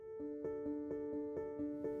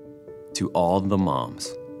To all the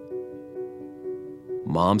moms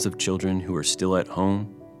of children who are still at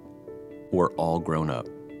home or all grown up,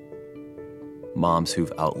 moms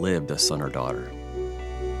who've outlived a son or daughter,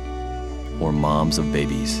 or moms of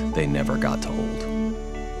babies they never got to hold,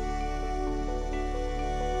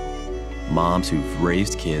 moms who've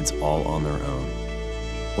raised kids all on their own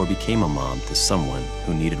or became a mom to someone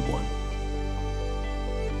who needed one,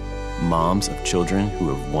 moms of children who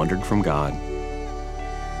have wandered from God,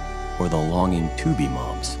 or the longing to be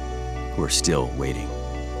moms who are still waiting.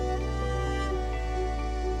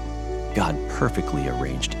 God perfectly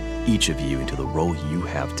arranged each of you into the role you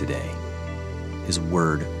have today. His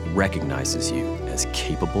word recognizes you as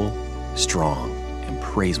capable, strong, and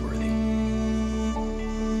praiseworthy.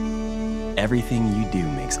 Everything you do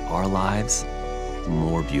makes our lives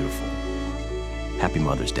more beautiful. Happy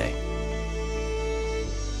Mother's Day.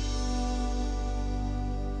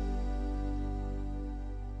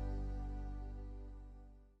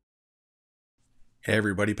 Hey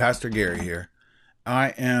everybody, Pastor Garey here. I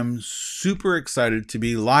am super excited to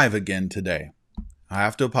be live again today. I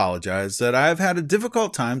have to apologize that I've had a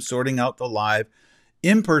difficult time sorting out the live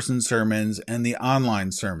in-person sermons and the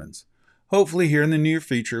online sermons. Hopefully here in the near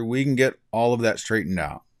future, we can get all of that straightened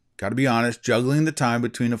out. Got to be honest, juggling the time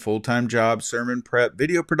between a full-time job, sermon prep,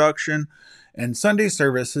 video production, and Sunday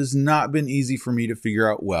service has not been easy for me to figure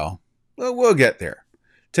out well, but we'll get there.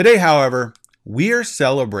 Today, however, we are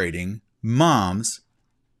celebrating moms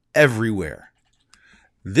everywhere.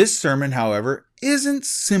 This sermon, however, isn't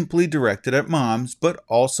simply directed at moms, but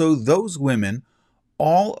also those women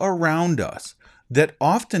all around us that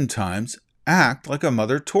oftentimes act like a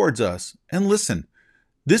mother towards us. And listen,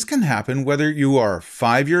 this can happen whether you are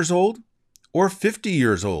 5 years old or 50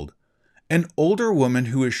 years old. An older woman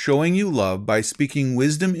who is showing you love by speaking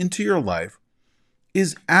wisdom into your life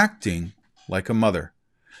is acting like a mother.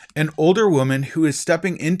 An older woman who is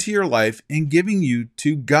stepping into your life and giving you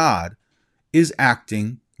to God is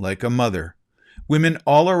acting like a mother. Women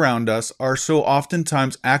all around us are so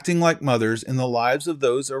oftentimes acting like mothers in the lives of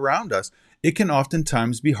those around us. It can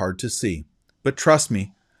oftentimes be hard to see. But trust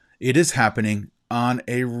me, it is happening on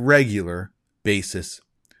a regular basis.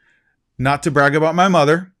 Not to brag about my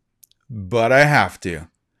mother, but I have to.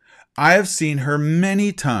 I have seen her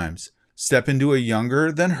many times step into a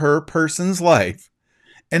younger than her person's life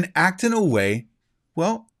and act in a way,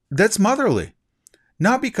 well, that's motherly.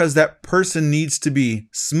 Not because that person needs to be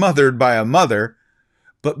smothered by a mother,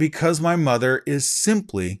 but because my mother is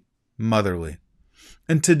simply motherly.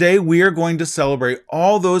 And today we are going to celebrate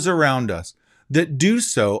all those around us that do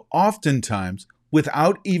so oftentimes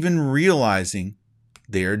without even realizing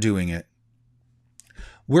they are doing it.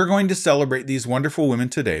 We're going to celebrate these wonderful women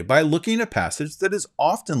today by looking at a passage that is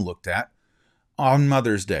often looked at on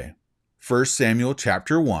Mother's Day. 1 Samuel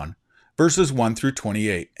chapter 1, verses 1 through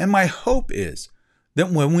 28. And my hope is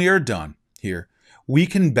that when we are done here, we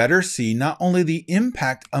can better see not only the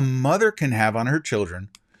impact a mother can have on her children,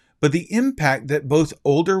 but the impact that both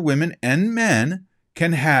older women and men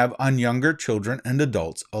can have on younger children and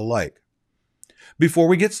adults alike. Before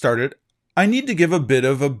we get started, I need to give a bit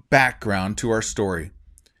of a background to our story.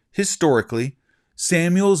 Historically,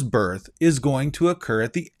 Samuel's birth is going to occur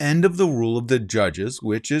at the end of the rule of the judges,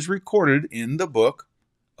 which is recorded in the book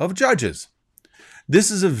of Judges.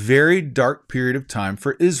 This is a very dark period of time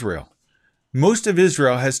for Israel. Most of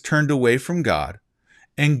Israel has turned away from God,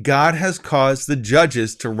 and God has caused the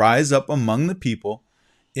judges to rise up among the people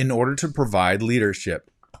in order to provide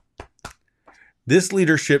leadership. This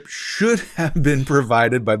leadership should have been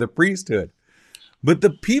provided by the priesthood, but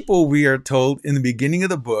the people, we are told in the beginning of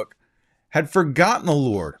the book, had forgotten the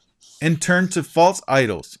Lord and turned to false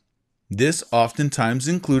idols. This oftentimes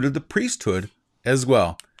included the priesthood as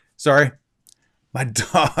well. Sorry, my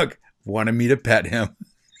dog wanted me to pet him.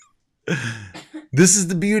 This is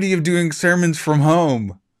the beauty of doing sermons from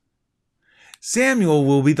home. Samuel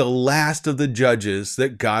will be the last of the judges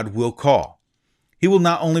that God will call. He will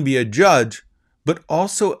not only be a judge, but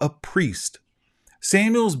also a priest.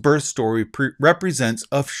 Samuel's birth story represents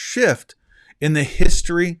a shift in the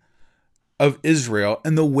history of Israel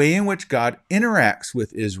and the way in which God interacts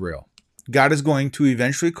with Israel. God is going to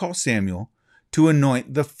eventually call Samuel to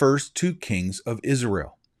anoint the first two kings of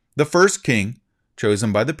Israel. The first king,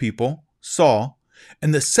 chosen by the people, Saul,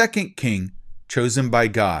 and the second king, chosen by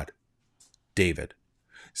God, David.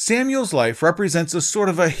 Samuel's life represents a sort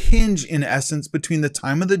of a hinge in essence between the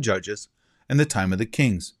time of the judges and the time of the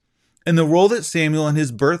kings. And the role that Samuel and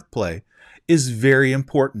his birth play is very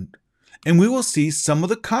important. And we will see some of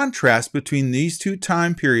the contrast between these two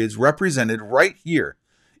time periods represented right here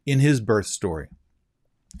in his birth story.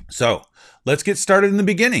 So let's get started in the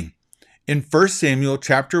beginning. in 1 Samuel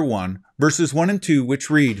chapter 1, verses 1 and 2, which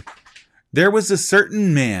read, "There was a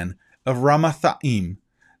certain man of Ramathaim,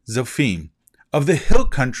 Zophim, of the hill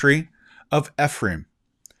country of Ephraim,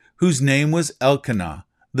 whose name was Elkanah,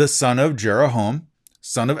 the son of Jeroham,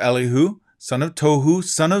 son of Elihu, son of Tohu,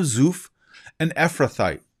 son of Zuph, an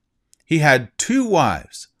Ephrathite. He had 2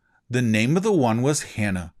 wives. The name of the one was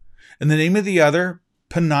Hannah, and the name of the other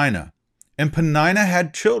Peninnah. And Peninnah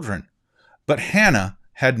had children, but Hannah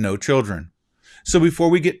had no children." So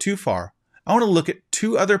before we get too far, I want to look at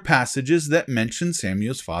 2 other passages that mention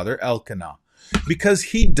Samuel's father Elkanah, because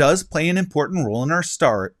he does play an important role in our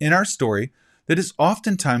story that is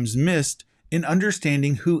oftentimes missed in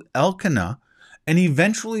understanding who Elkanah and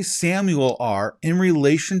eventually Samuel are in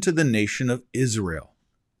relation to the nation of Israel.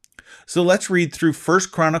 So let's read through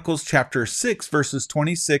 1 Chronicles chapter 6, verses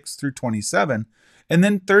 26 through 27, and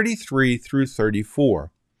then 33 through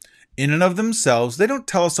 34. In and of themselves, they don't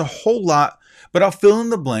tell us a whole lot, but I'll fill in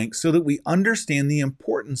the blanks so that we understand the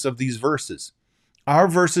importance of these verses. Our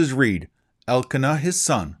verses read, Elkanah his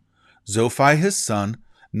son, Zophai his son,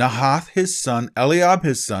 Nahath his son, Eliab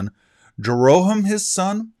his son, Jeroham his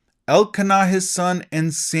son, Elkanah his son,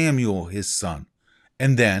 and Samuel his son.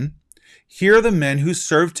 And then, here are the men who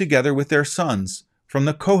served together with their sons from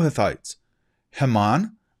the Kohathites.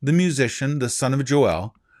 Heman, the musician, the son of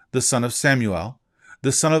Joel, the son of Samuel,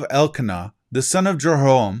 the son of Elkanah, the son of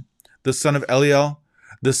Jeroham, the son of Eliel,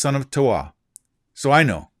 the son of Toah. So I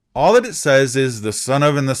know, all that it says is the son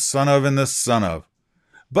of and the son of and the son of.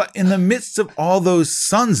 But in the midst of all those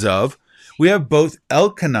sons of, we have both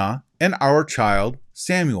Elkanah and our child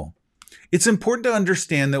Samuel. It's important to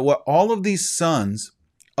understand that what all of these sons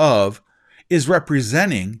of is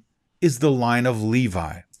representing is the line of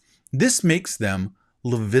Levi. This makes them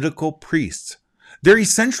Levitical priests. They're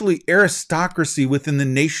essentially aristocracy within the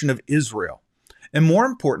nation of Israel. And more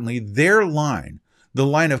importantly, their line, the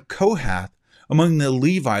line of Kohath, among the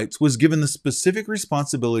Levites, was given the specific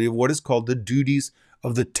responsibility of what is called the duties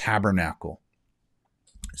of the tabernacle.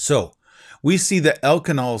 So, we see that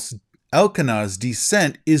Elkanah's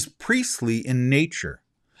descent is priestly in nature.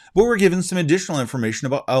 But we're given some additional information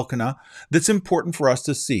about Elkanah that's important for us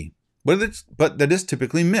to see, but that is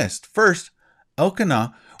typically missed. First,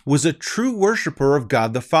 Elkanah was a true worshiper of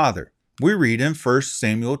God the Father. We read in 1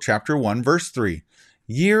 Samuel chapter 1, verse 3,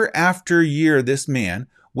 "Year after year this man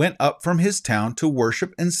went up from his town to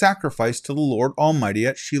worship and sacrifice to the Lord Almighty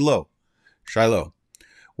at Shiloh,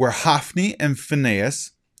 where Hophni and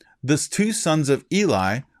Phinehas, the 2 sons of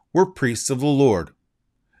Eli, were priests of the Lord."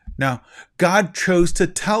 Now, God chose to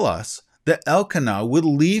tell us that Elkanah would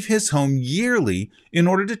leave his home yearly in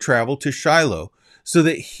order to travel to Shiloh so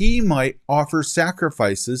that he might offer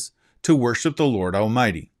sacrifices to worship the Lord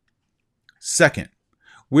Almighty. Second,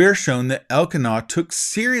 we are shown that Elkanah took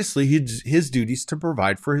seriously his duties to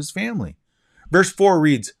provide for his family. Verse 4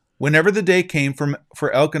 reads, "Whenever the day came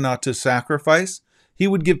for Elkanah to sacrifice, he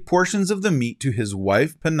would give portions of the meat to his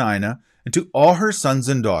wife Peninnah and to all her sons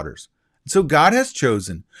and daughters." So God has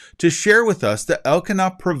chosen to share with us that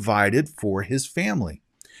Elkanah provided for his family.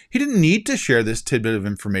 He didn't need to share this tidbit of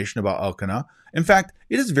information about Elkanah. In fact,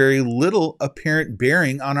 it has very little apparent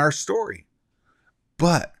bearing on our story.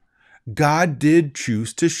 But God did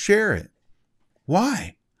choose to share it.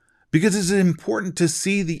 Why? Because it's important to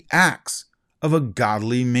see the acts of a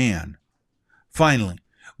godly man. Finally,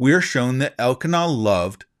 we are shown that Elkanah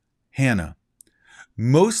loved Hannah,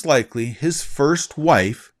 most likely his first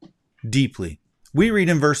wife, deeply. We read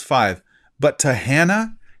in verse 5, "But to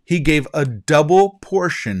Hannah he gave a double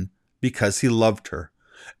portion because he loved her,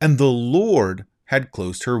 and the Lord had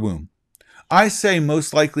closed her womb." I say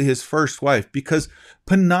most likely his first wife because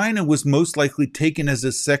Peninnah was most likely taken as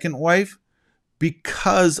his second wife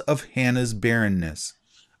because of Hannah's barrenness.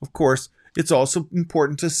 Of course, it's also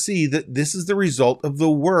important to see that this is the result of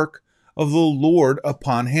the work of the Lord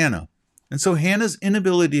upon Hannah. And so Hannah's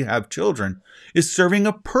inability to have children is serving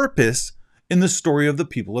a purpose in the story of the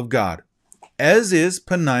people of God, as is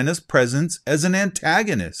Peninnah's presence as an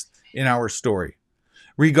antagonist in our story.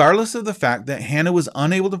 Regardless of the fact that Hannah was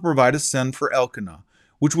unable to provide a son for Elkanah,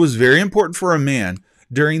 which was very important for a man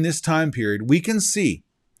during this time period, we can see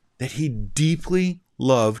that he deeply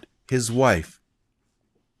loved his wife.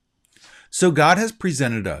 So God has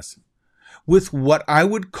presented us with what I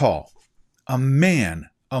would call a man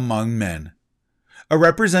among men, a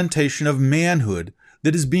representation of manhood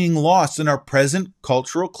that is being lost in our present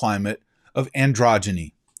cultural climate of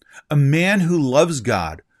androgyny, a man who loves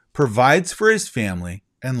God, provides for his family,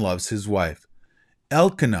 and loves his wife.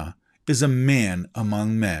 Elkanah is a man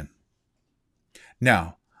among men.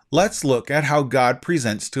 Now, let's look at how God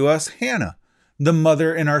presents to us Hannah, the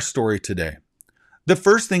mother in our story today. The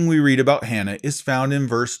first thing we read about Hannah is found in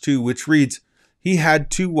verse 2, which reads, "He had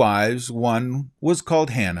 2 wives. One was called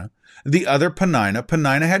Hannah, the other Peninnah.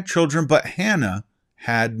 Peninnah had children, but Hannah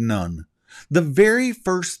had none." The very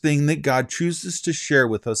first thing that God chooses to share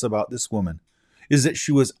with us about this woman is that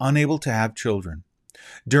she was unable to have children.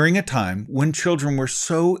 During a time when children were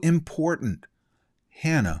so important,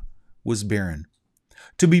 Hannah was barren.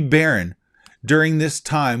 To be barren during this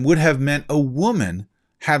time would have meant a woman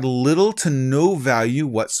had little to no value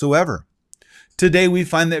whatsoever. Today we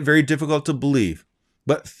find that very difficult to believe,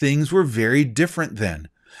 but things were very different then,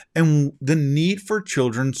 and the need for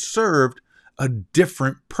children served a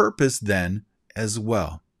different purpose then as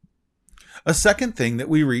well. A second thing that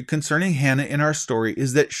we read concerning Hannah in our story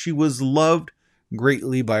is that she was loved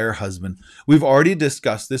greatly by her husband. We've already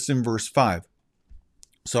discussed this in verse 5,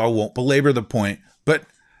 so I won't belabor the point, but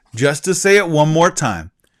just to say it one more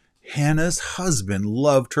time, Hannah's husband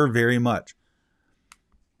loved her very much.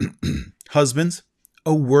 Husbands,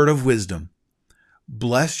 a word of wisdom.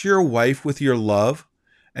 Bless your wife with your love,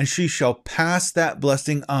 and she shall pass that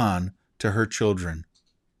blessing on to her children.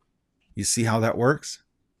 You see how that works?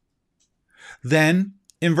 Then,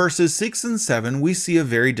 in verses 6 and 7, we see a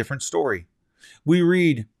very different story. We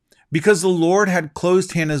read, "Because the Lord had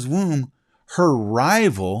closed Hannah's womb, her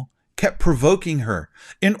rival kept provoking her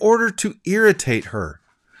in order to irritate her.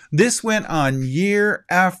 This went on year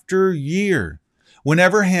after year.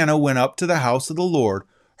 Whenever Hannah went up to the house of the Lord,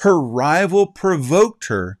 her rival provoked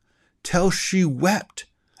her till she wept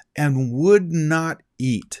and would not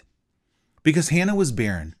eat." Because Hannah was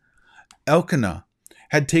barren, Elkanah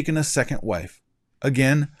had taken a second wife.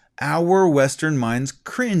 Again, our Western minds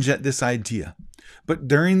cringe at this idea. But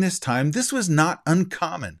during this time, this was not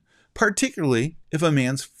uncommon, particularly if a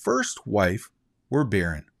man's first wife were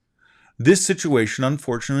barren. This situation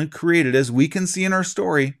unfortunately created, as we can see in our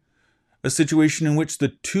story, a situation in which the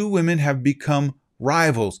 2 women have become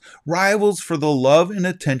rivals for the love and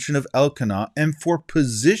attention of Elkanah and for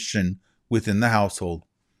position within the household.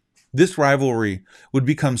 This rivalry would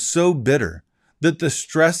become so bitter that the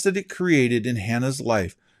stress that it created in Hannah's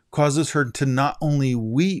life causes her to not only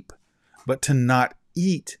weep, but to not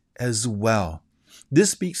eat as well.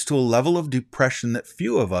 This speaks to a level of depression that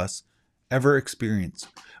few of us ever experience.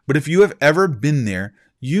 But if you have ever been there,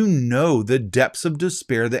 you know the depths of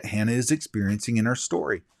despair that Hannah is experiencing in our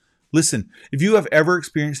story. Listen, if you have ever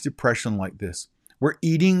experienced depression like this, where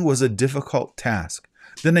eating was a difficult task,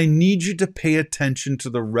 then I need you to pay attention to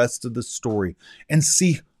the rest of the story and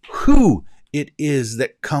see who it is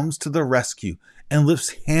that comes to the rescue and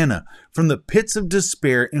lifts Hannah from the pits of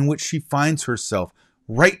despair in which she finds herself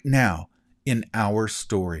right now in our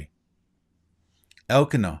story.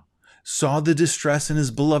 Elkanah saw the distress in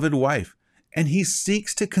his beloved wife, and he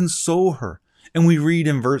seeks to console her. And we read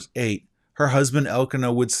in verse 8, her husband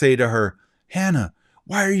Elkanah would say to her, "Hannah,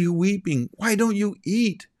 why are you weeping? Why don't you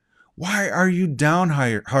eat? Why are you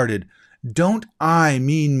downhearted? Don't I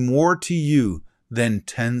mean more to you than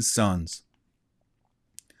 10 sons?"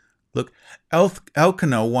 Look,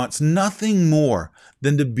 Elkanah wants nothing more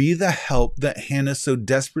than to be the help that Hannah so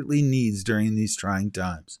desperately needs during these trying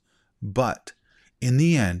times. But in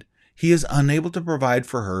the end, he is unable to provide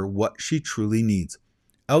for her what she truly needs.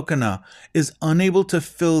 Elkanah is unable to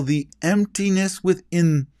fill the emptiness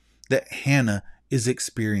within that Hannah is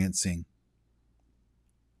experiencing.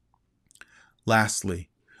 Lastly,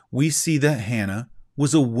 we see that Hannah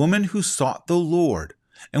was a woman who sought the Lord,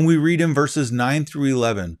 and we read in verses 9 through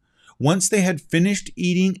 11, "Once they had finished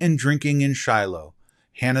eating and drinking in Shiloh,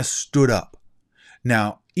 Hannah stood up.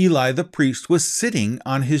 Now Eli the priest was sitting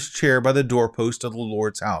on his chair by the doorpost of the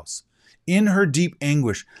Lord's house. In her deep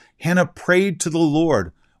anguish, Hannah prayed to the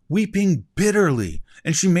Lord, weeping bitterly,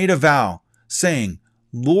 and she made a vow, saying,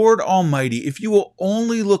 'Lord Almighty, if you will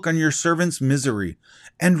only look on your servant's misery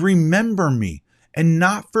and remember me and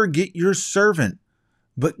not forget your servant,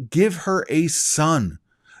 but give her a son,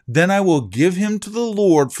 then I will give him to the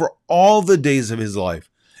Lord for all the days of his life,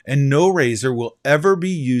 and no razor will ever be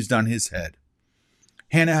used on his head.'"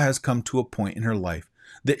 Hannah has come to a point in her life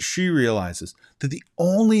that she realizes that the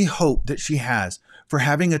only hope that she has for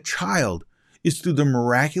having a child is through the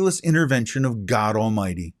miraculous intervention of God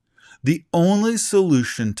Almighty. The only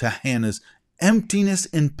solution to Hannah's emptiness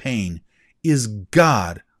and pain is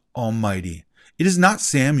God Almighty. It is not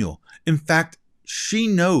Samuel. In fact, she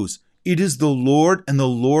knows it is the Lord and the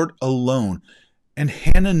Lord alone. And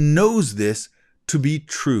Hannah knows this to be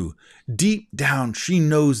true. Deep down, she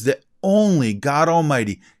knows that only God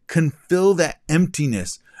Almighty can fill that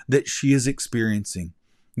emptiness that she is experiencing.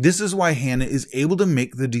 This is why Hannah is able to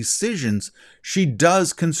make the decisions she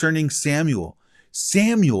does concerning Samuel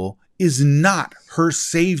Samuel is not her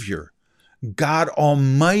Savior. God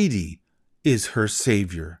Almighty is her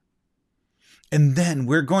Savior. And then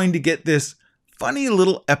we're going to get this funny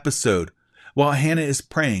little episode while Hannah is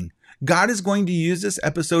praying. God is going to use this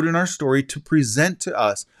episode in our story to present to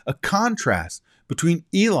us a contrast between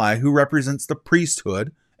Eli, who represents the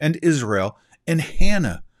priesthood and Israel, and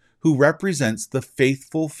Hannah, who represents the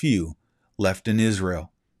faithful few left in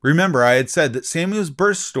Israel. Remember, I had said that Samuel's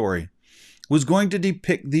birth story was going to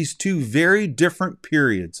depict these two very different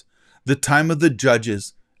periods, the time of the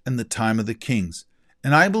judges and the time of the kings.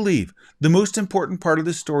 And I believe the most important part of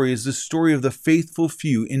the story is the story of the faithful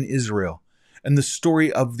few in Israel and the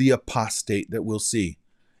story of the apostate that we'll see,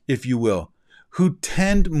 if you will, who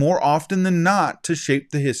tend more often than not to shape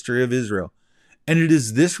the history of Israel. And it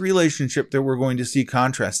is this relationship that we're going to see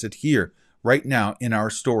contrasted here, right now in our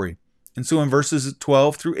story. And so in verses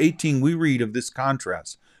 12 through 18, we read of this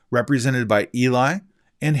contrast, represented by Eli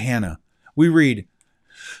and Hannah. We read,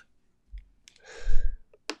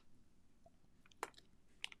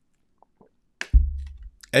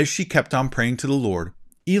 as she kept on praying to the Lord,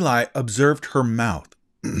 Eli observed her mouth.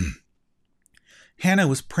 Hannah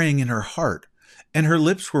was praying in her heart, and her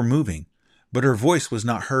lips were moving, but her voice was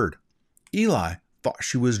not heard. Eli thought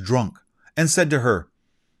she was drunk, and said to her,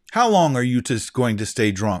 "How long are you going to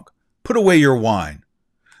stay drunk? Put away your wine."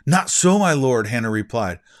 "Not so, my lord," Hannah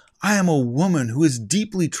replied. "I am a woman who is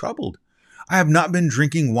deeply troubled. I have not been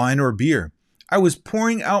drinking wine or beer. I was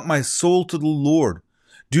pouring out my soul to the Lord.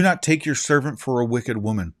 Do not take your servant for a wicked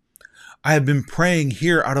woman. I have been praying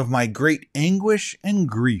here out of my great anguish and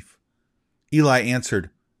grief." Eli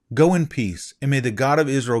answered, "Go in peace, and may the God of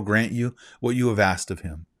Israel grant you what you have asked of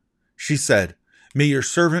him." She said, "May your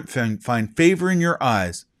servant find favor in your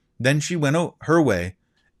eyes." Then she went her way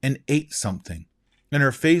and ate something, and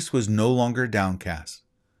her face was no longer downcast.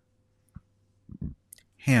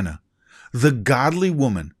 Hannah, the godly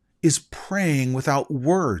woman, is praying without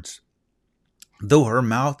words, though her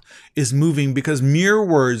mouth is moving, because mere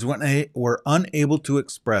words were unable to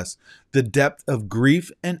express the depth of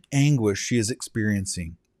grief and anguish she is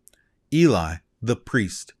experiencing. Eli, the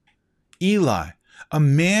priest. Eli, a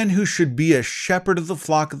man who should be a shepherd of the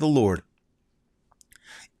flock of the Lord.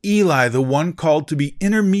 Eli, the one called to be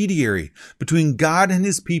intermediary between God and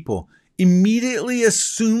his people, immediately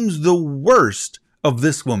assumes the worst of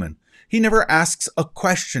this woman. He never asks a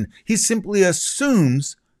question. He simply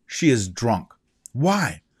assumes she is drunk.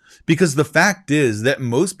 Why? Because the fact is that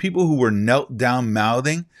most people who were knelt down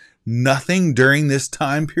mouthing nothing during this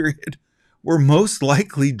time period were most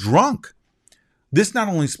likely drunk. This not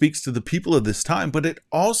only speaks to the people of this time, but it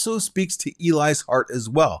also speaks to Eli's heart as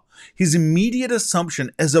well. His immediate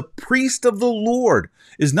assumption as a priest of the Lord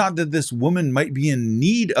is not that this woman might be in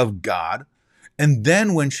need of God, and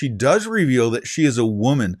then when she does reveal that she is a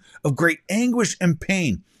woman of great anguish and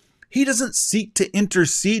pain, he doesn't seek to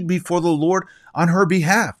intercede before the Lord on her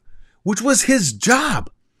behalf, which was his job.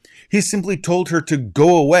 He simply told her to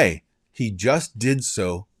go away. He just did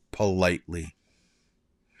so politely.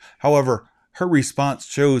 However, her response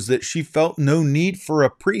shows that she felt no need for a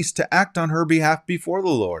priest to act on her behalf before the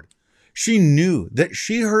Lord. She knew that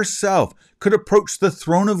she herself could approach the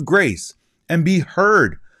throne of grace and be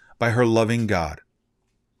heard by her loving God.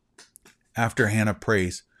 After Hannah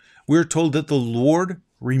prays, we are told that the Lord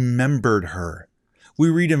remembered her. We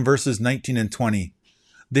read in verses 19 and 20,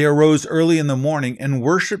 "They arose early in the morning and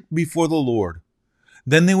worshipped before the Lord.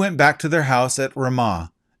 Then they went back to their house at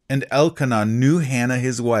Ramah, and Elkanah knew Hannah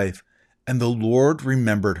his wife, and the Lord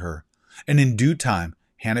remembered her. And in due time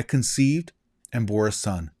Hannah conceived and bore a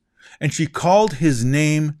son. And she called his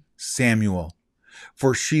name Samuel.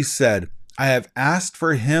 For she said, I have asked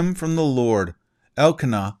for him from the Lord."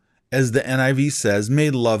 Elkanah, as the NIV says,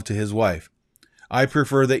 made love to his wife. I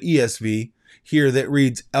prefer the ESV here that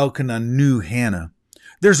reads, Elkanah knew Hannah.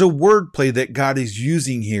 There's a wordplay that God is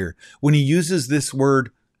using here when he uses this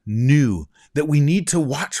word knew that we need to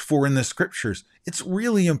watch for in the scriptures. It's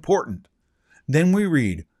really important. Then we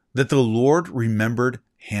read that the Lord remembered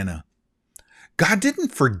Hannah. God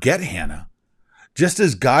didn't forget Hannah, just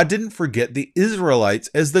as God didn't forget the Israelites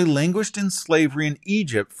as they languished in slavery in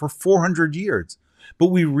Egypt for 400 years. But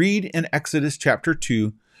we read in Exodus chapter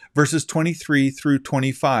 2, verses 23 through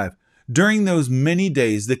 25, during those many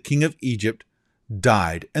days the king of Egypt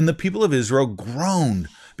died, and the people of Israel groaned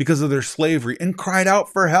because of their slavery and cried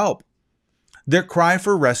out for help. Their cry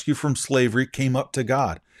for rescue from slavery came up to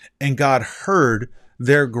God, and God heard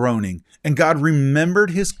their groaning, and God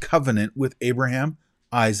remembered his covenant with Abraham,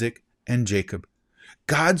 Isaac, and Jacob.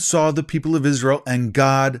 God saw the people of Israel, and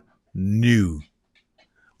God knew.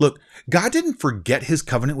 Look, God didn't forget his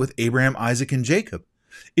covenant with Abraham, Isaac, and Jacob.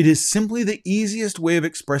 It is simply the easiest way of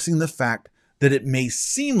expressing the fact that it may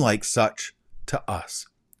seem like such to us.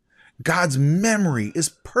 God's memory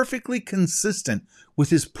is perfectly consistent with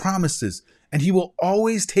his promises, and he will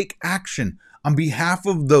always take action on behalf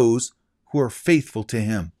of those who are faithful to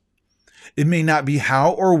him. It may not be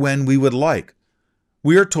how or when we would like.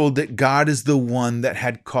 We are told that God is the one that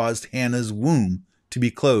had caused Hannah's womb to be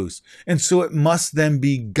closed, and so it must then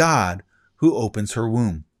be God who opens her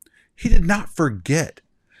womb. He did not forget.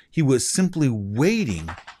 He was simply waiting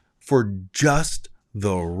for just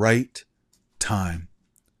the right time.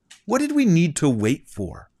 What did we need to wait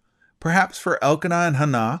for? Perhaps for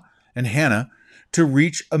Elkanah and Hannah to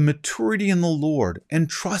reach a maturity in the Lord and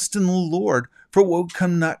trust in the Lord for what would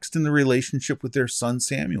come next in the relationship with their son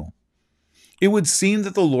Samuel. It would seem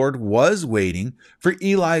that the Lord was waiting for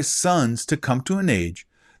Eli's sons to come to an age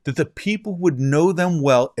that the people would know them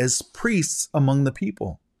well as priests among the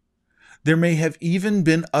people. There may have even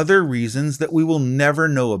been other reasons that we will never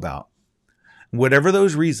know about. Whatever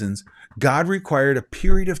those reasons, God required a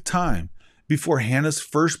period of time before Hannah's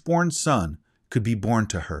firstborn son could be born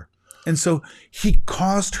to her. And so he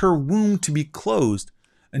caused her womb to be closed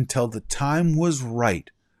until the time was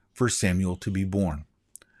right for Samuel to be born.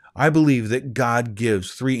 I believe that God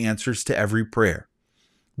gives 3 answers to every prayer.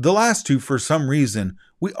 The last 2, for some reason,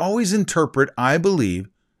 we always interpret, I believe,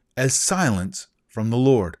 as silence from the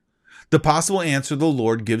Lord. The possible answer the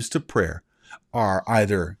Lord gives to prayer are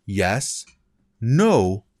either yes,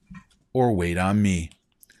 no, or wait on me.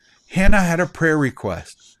 Hannah had a prayer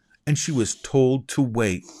request, and she was told to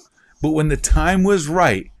wait. But when the time was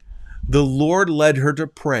right, the Lord led her to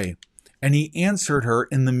pray, and he answered her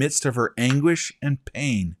in the midst of her anguish and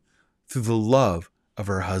pain through the love of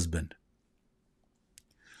her husband.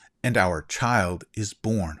 And our child is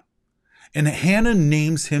born. And Hannah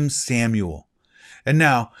names him Samuel. And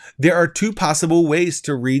now, there are 2 possible ways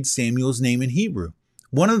to read Samuel's name in Hebrew.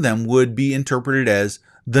 One of them would be interpreted as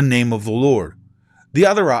the name of the Lord. The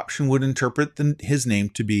other option would interpret his name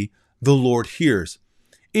to be the Lord hears.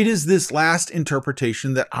 It is this last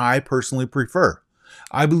interpretation that I personally prefer.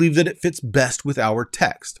 I believe that it fits best with our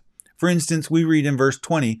text. For instance, we read in verse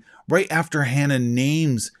 20, right after Hannah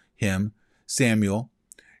names him, Samuel,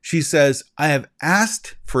 she says, I have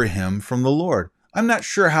asked for him from the Lord. I'm not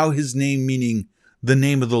sure how his name, meaning the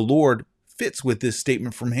name of the Lord, fits with this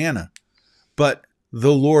statement from Hannah. But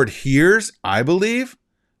the Lord hears, I believe,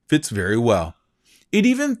 fits very well. It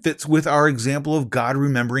even fits with our example of God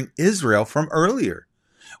remembering Israel from earlier.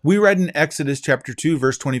 We read in Exodus chapter 2,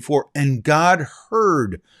 verse 24, and God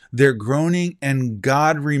heard their groaning, and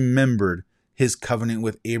God remembered his covenant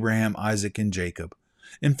with Abraham, Isaac, and Jacob.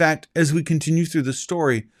 In fact, as we continue through the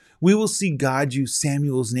story, we will see God use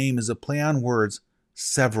Samuel's name as a play on words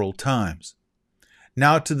several times.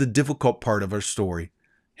 Now to the difficult part of our story.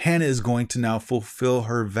 Hannah is going to now fulfill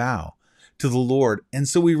her vow to the Lord. And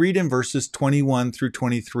so we read in verses 21 through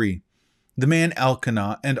 23, the man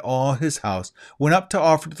Elkanah and all his house went up to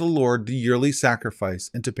offer to the Lord the yearly sacrifice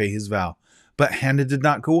and to pay his vow. But Hannah did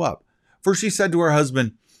not go up, for she said to her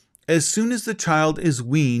husband, as soon as the child is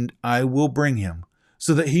weaned, I will bring him,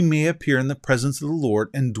 so that he may appear in the presence of the Lord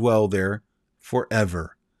and dwell there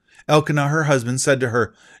forever. Elkanah, her husband, said to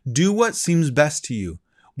her, do what seems best to you.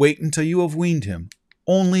 Wait until you have weaned him.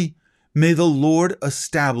 Only may the Lord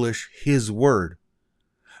establish his word.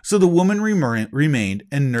 So the woman remained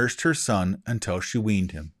and nursed her son until she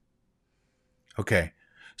weaned him. Okay,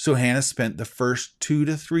 so Hannah spent the first 2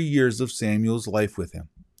 to 3 years of Samuel's life with him,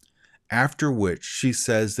 after which she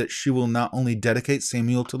says that she will not only dedicate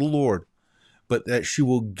Samuel to the Lord, but that she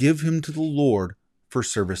will give him to the Lord for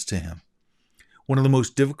service to him. One of the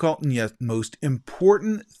most difficult and yet most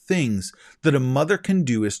important things that a mother can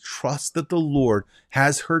do is trust that the Lord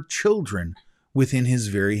has her children within his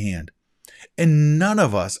very hand. And none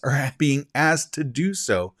of us are being asked to do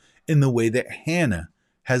so in the way that Hannah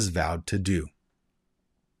has vowed to do.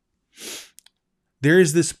 There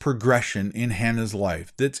is this progression in Hannah's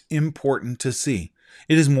life that's important to see.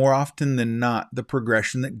 It is more often than not the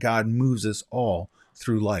progression that God moves us all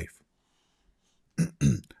through life.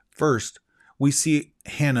 First, we see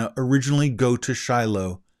Hannah originally go to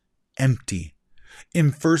Shiloh empty.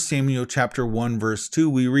 In 1 Samuel chapter 1, verse 2,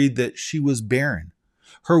 we read that she was barren.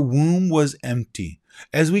 Her womb was empty.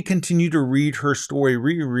 As we continue to read her story,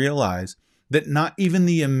 we realize that not even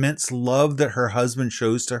the immense love that her husband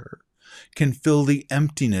shows to her can fill the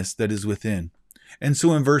emptiness that is within. And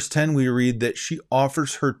so in verse 10, we read that she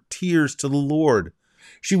offers her tears to the Lord.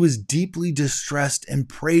 She was deeply distressed and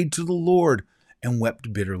prayed to the Lord and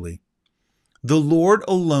wept bitterly. The Lord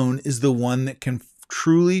alone is the one that can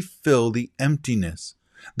truly fill the emptiness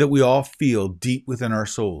that we all feel deep within our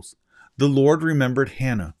souls. The Lord remembered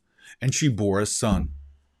Hannah, and she bore a son.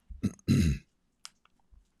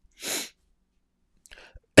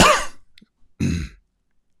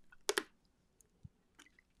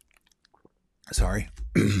 Sorry.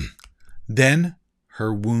 Then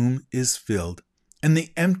her womb is filled, and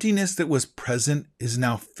the emptiness that was present is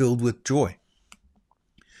now filled with joy.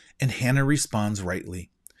 And Hannah responds rightly.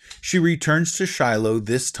 She returns to Shiloh,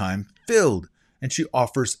 this time filled, and she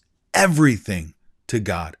offers everything to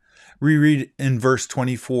God. We read in verse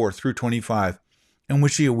 24 through 25, and when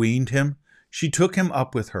she weaned him, she took him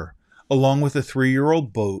up with her, along with a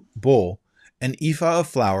 3-year-old bull, an ephah of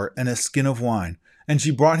flour, and a skin of wine, and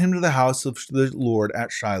she brought him to the house of the Lord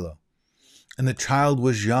at Shiloh. And the child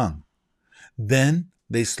was young. Then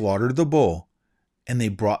they slaughtered the bull, and they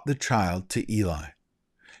brought the child to Eli.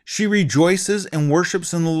 She rejoices and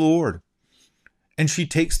worships in the Lord, and she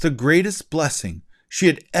takes the greatest blessing she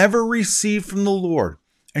had ever received from the Lord,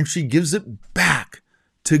 and she gives it back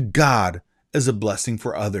to God as a blessing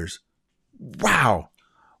for others. Wow!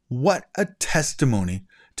 What a testimony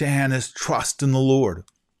to Hannah's trust in the Lord.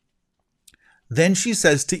 Then she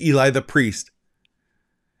says to Eli the priest,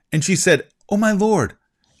 and she said, "Oh, my Lord,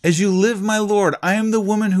 as you live, my Lord, I am the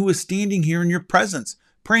woman who is standing here in your presence,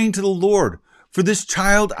 praying to the Lord. For this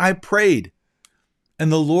child I prayed, and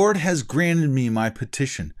the Lord has granted me my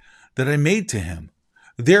petition that I made to him.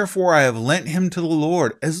 Therefore I have lent him to the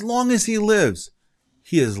Lord. As long as he lives,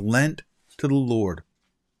 he is lent to the Lord."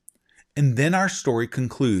 And then our story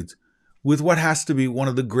concludes with what has to be one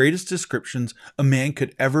of the greatest descriptions a man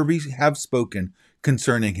could ever have spoken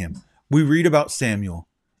concerning him. We read about Samuel,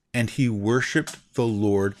 and he worshiped the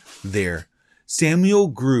Lord there. Samuel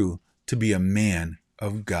grew to be a man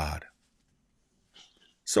of God.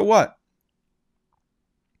 So what?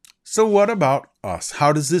 So what about us?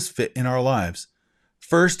 How does this fit in our lives?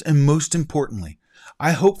 First and most importantly,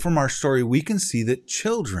 I hope from our story we can see that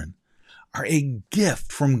children are a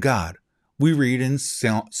gift from God. We read in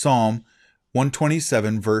Psalm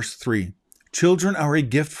 127, verse 3, "Children are a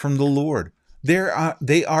gift from the Lord. They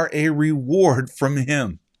are a reward from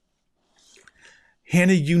Him."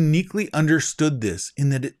 Hannah uniquely understood this in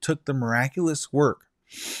that it took the miraculous work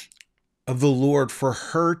of the Lord for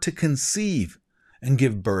her to conceive and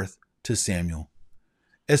give birth to Samuel.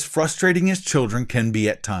 As frustrating as children can be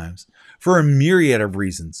at times, for a myriad of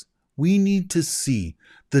reasons, we need to see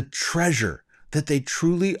the treasure that they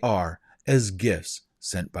truly are as gifts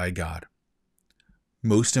sent by God.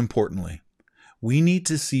 Most importantly, we need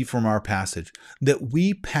to see from our passage that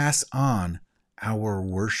we pass on our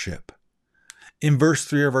worship. In verse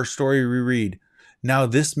 3 of our story, we read, "Now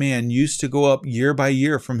this man used to go up year by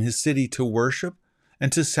year from his city to worship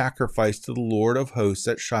and to sacrifice to the Lord of hosts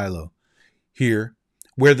at Shiloh, here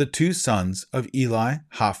where the 2 sons of Eli,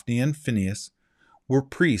 Hophni and Phinehas, were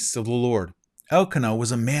priests of the Lord. Elkanah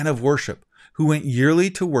was a man of worship who went yearly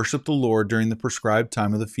to worship the Lord during the prescribed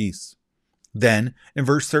time of the feasts." Then, in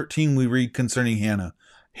verse 13, we read concerning Hannah,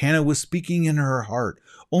 "Hannah was speaking in her heart,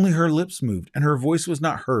 only her lips moved, and her voice was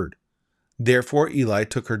not heard. Therefore Eli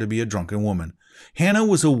took her to be a drunken woman." Hannah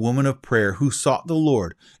was a woman of prayer who sought the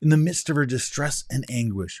Lord in the midst of her distress and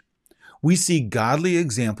anguish. We see godly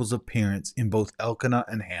examples of parents in both Elkanah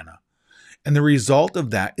and Hannah. And the result of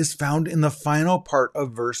that is found in the final part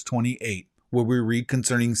of verse 28, where we read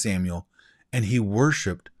concerning Samuel, "And he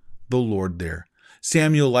worshiped the Lord there."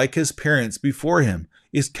 Samuel, like his parents before him,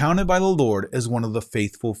 is counted by the Lord as one of the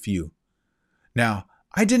faithful few. Now,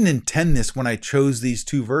 I didn't intend this when I chose these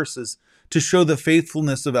 2 verses to show the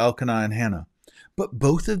faithfulness of Elkanah and Hannah, but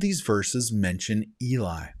both of these verses mention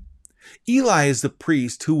Eli. Eli is the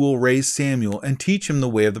priest who will raise Samuel and teach him the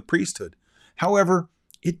way of the priesthood. However,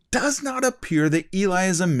 it does not appear that Eli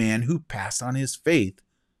is a man who passed on his faith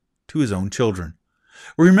to his own children.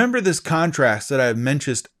 Remember this contrast that I have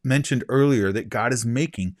mentioned earlier that God is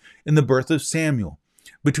making in the birth of Samuel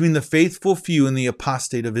between the faithful few and the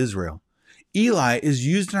apostate of Israel. Eli is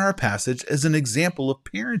used in our passage as an example of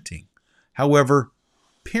parenting. However,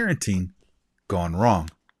 parenting gone wrong.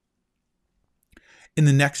 In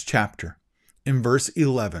the next chapter, in verse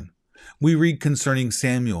 11, we read concerning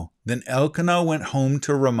Samuel, "Then Elkanah went home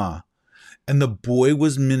to Ramah, and the boy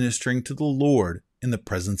was ministering to the Lord in the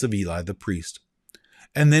presence of Eli the priest."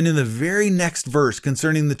 And then in the very next verse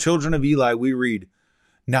concerning the children of Eli, we read,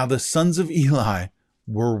 "Now the sons of Eli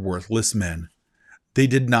were worthless men. They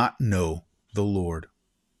did not know the Lord."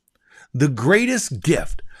 The greatest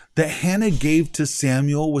gift that Hannah gave to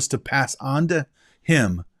Samuel was to pass on to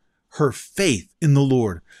him her faith in the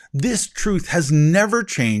Lord. This truth has never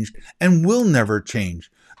changed and will never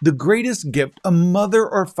change. The greatest gift a mother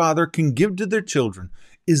or father can give to their children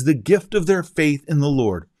is the gift of their faith in the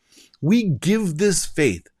Lord. We give this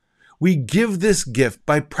faith. We give this gift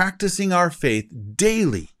by practicing our faith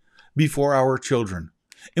daily before our children.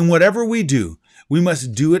 In whatever we do, we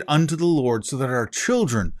must do it unto the Lord so that our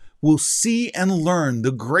children will see and learn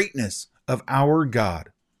the greatness of our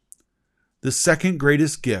God. The second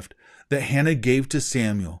greatest gift that Hannah gave to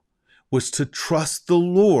Samuel was to trust the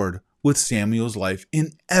Lord with Samuel's life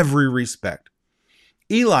in every respect.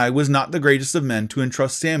 Eli was not the greatest of men to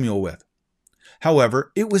entrust Samuel with.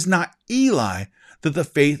 However, it was not Eli that the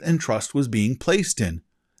faith and trust was being placed in.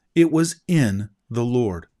 It was in the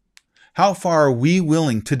Lord. How far are we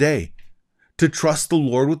willing today to trust the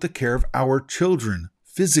Lord with the care of our children,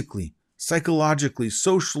 physically, psychologically,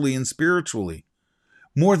 socially, and spiritually?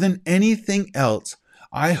 More than anything else,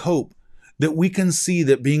 I hope that we can see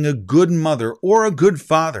that being a good mother, or a good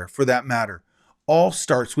father for that matter, all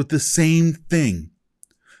starts with the same thing.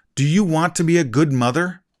 Do you want to be a good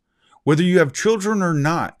mother? Whether you have children or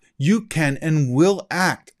not, you can and will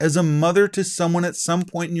act as a mother to someone at some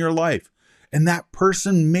point in your life, and that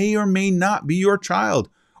person may or may not be your child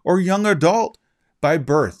or young adult by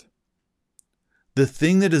birth. The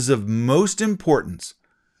thing that is of most importance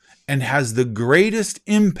and has the greatest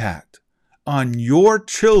impact on your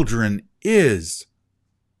children is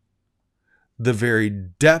the very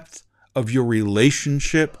depth of your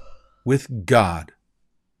relationship with God.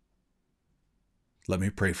 Let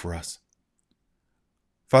me pray for us.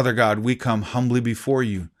 Father God, we come humbly before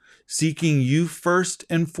you, seeking you first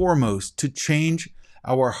and foremost to change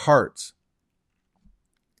our hearts,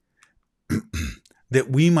 that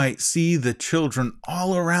we might see the children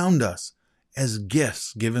all around us as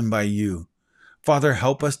gifts given by you. Father,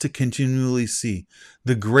 help us to continually see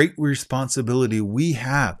the great responsibility we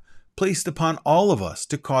have placed upon all of us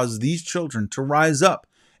to cause these children to rise up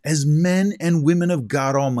as men and women of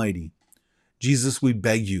God Almighty. Jesus, we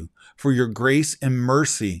beg you for your grace and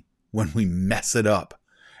mercy when we mess it up.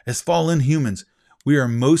 As fallen humans, we are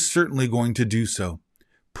most certainly going to do so.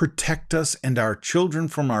 Protect us and our children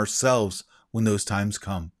from ourselves when those times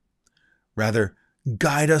come. Rather,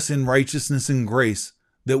 guide us in righteousness and grace,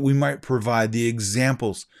 that we might provide the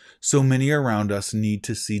examples so many around us need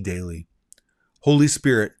to see daily. Holy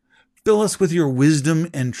Spirit, fill us with your wisdom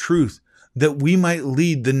and truth, that we might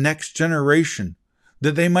lead the next generation,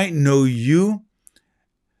 that they might know you,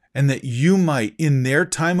 and that you might, in their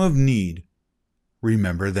time of need,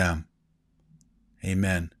 remember them.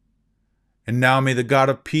 Amen. And now may the God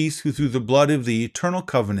of peace, who through the blood of the eternal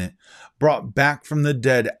covenant brought back from the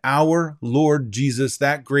dead our Lord Jesus,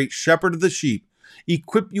 that great shepherd of the sheep,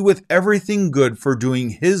 equip you with everything good for doing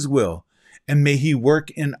his will, and may he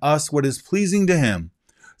work in us what is pleasing to him,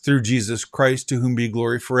 through Jesus Christ, to whom be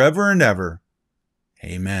glory forever and ever.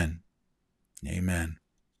 Amen. Amen.